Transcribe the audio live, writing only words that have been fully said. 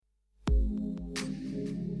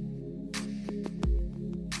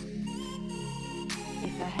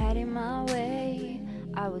had it my way,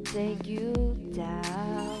 I would take you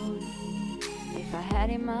down. If I had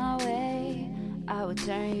it my way, I would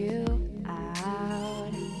turn you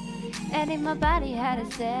out. And if my body had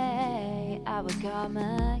a say, I would come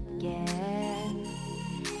again.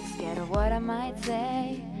 Scared of what I might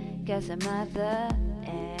say, guess I'm at the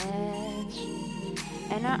edge.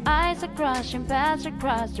 And our eyes are crushing past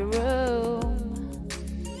across the room.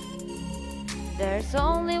 There's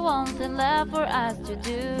only one thing left for us to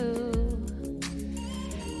do.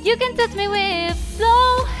 You can touch me with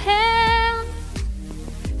slow hands.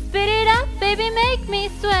 Spit it up, baby, make me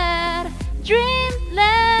sweat.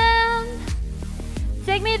 Dreamland.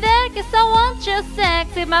 Take me there, cause I want your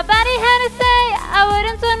sex. If my body had to say, I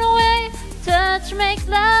wouldn't turn away. Touch, make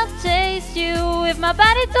love, taste you. If my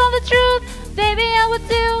body told the truth, baby, I would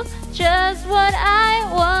do just what I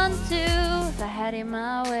want to. If I had it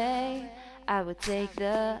my way, I would take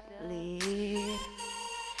the lead.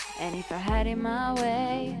 And if I had it my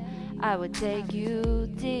way, I would take you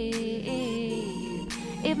deep.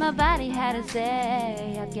 If my body had a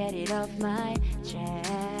say, I'd get it off my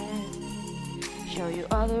chest. Show you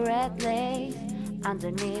all the red lace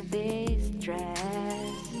underneath this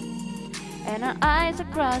dress. And our eyes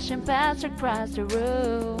are crushing past across the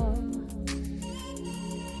room.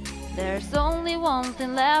 There's only one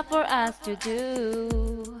thing left for us to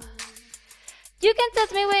do. You can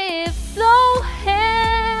touch me with slow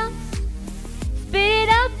hands. Spit it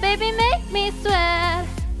up, baby, make me sweat.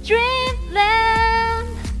 Dreamland.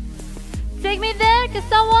 Take me there,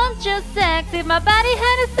 cause I want your sex. If my body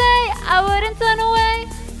had to say, I wouldn't turn away.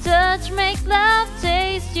 Touch, make love,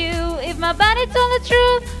 taste you. If my body told the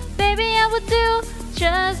truth, baby, I would do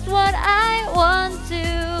just what I want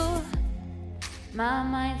to. My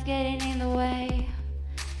mind's getting in the way.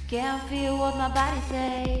 Can't feel what my body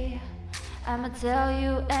say. I'ma tell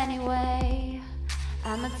you anyway.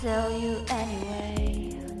 I'ma tell you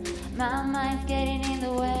anyway. My mind's getting in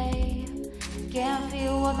the way. Can't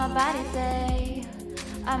feel what my body say.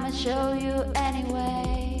 I'ma show you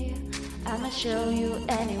anyway. I'ma show you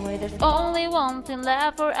anyway. There's only one thing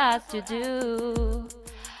left for us to do.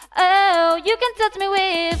 Oh, you can touch me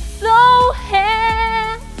with slow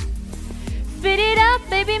hands. Spit it up,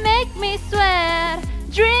 baby, make me sweat.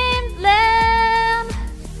 Dreamland.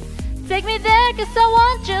 Take me there, cause I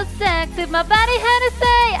want your sex. If my body had to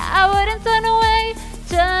say, I wouldn't turn away.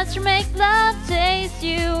 Touch, make love, taste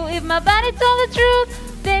you. If my body told the truth,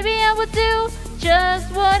 baby, I would do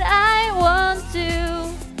just what I want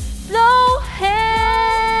to. Slow hands.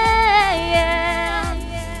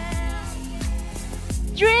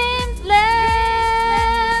 Dreamland.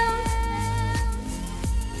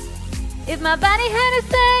 If my body had to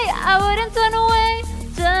say, I wouldn't turn away.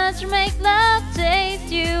 Touch, make love,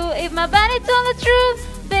 taste you. If my body told the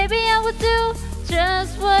truth, baby, I would do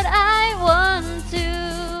just what I want.